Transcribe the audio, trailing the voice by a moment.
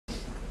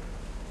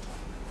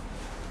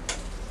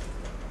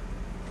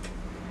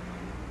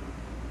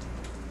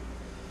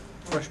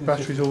Fresh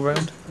batteries all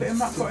round. Bit of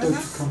mat got in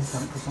there.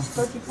 Contact or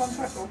something. Dodgy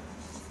contact or?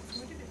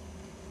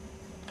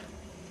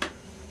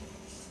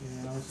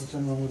 Yeah, there's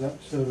something wrong with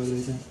that servo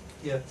leading.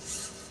 Yeah.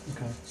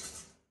 Okay.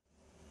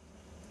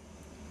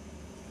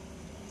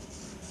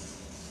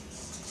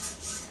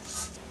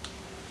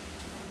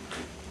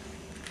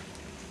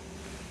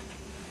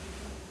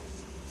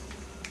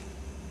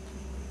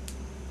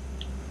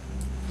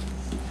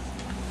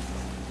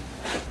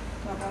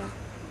 That one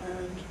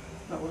and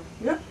that one.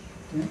 Yeah?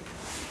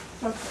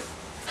 Yeah. Okay.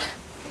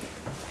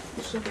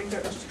 Let's see if we can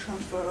get us to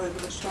transfer over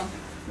this time.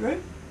 You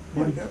ready?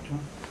 There we go.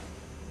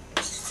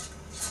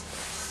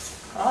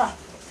 Ah!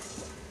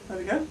 There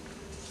we go.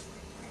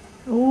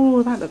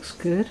 Oh, that looks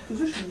good.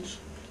 Positions.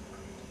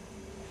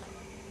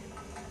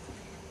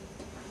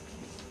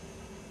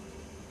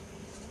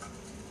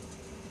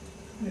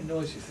 The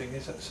noisy thing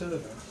is that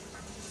servo.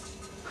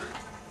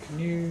 Can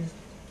you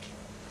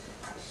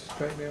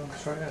straight me on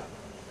straight out?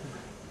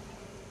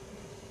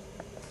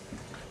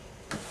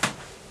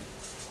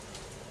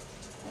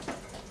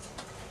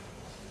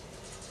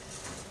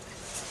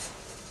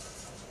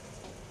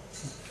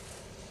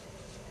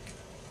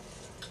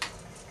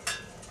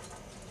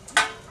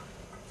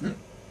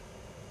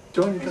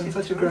 John, you've done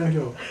such a grand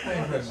job. Thank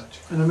you very much.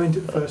 And I meant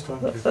it the first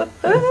time too.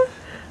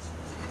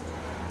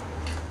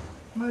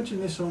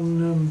 Imagine this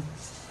on,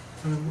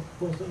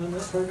 what was the name of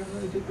that program that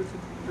they did with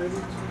the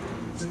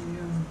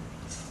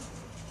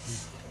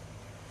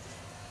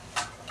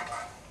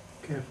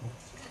careful.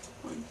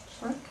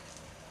 Sorry?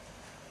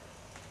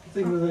 The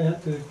thing where they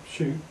had to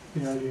shoot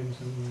the aliens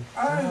and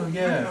Oh,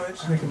 yeah. mechanoids.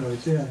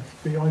 mechanoids, yeah.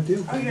 Be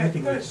ideal for Oh yeah,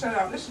 you've got it mechanoids. set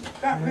up. That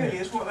Yeah. really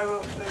is what they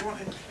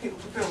wanted people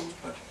to build,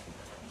 but of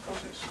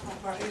course it's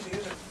not that easy,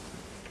 is it?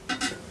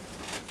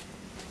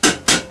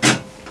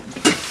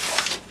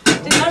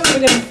 Didn't know we were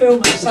going to film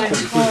at the same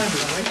time,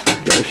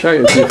 though. Got to show you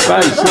your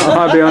face, not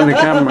hide behind the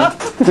camera.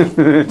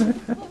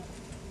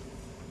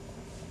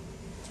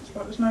 It's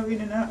like there's no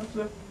in and out of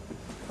the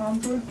palm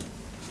through.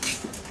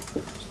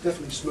 It's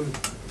definitely smooth.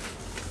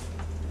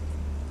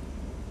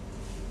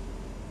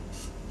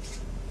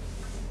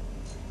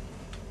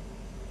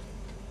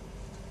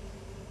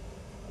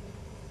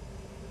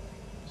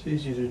 It's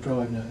easier to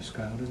drive now to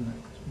scale, isn't it?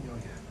 Oh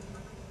yeah.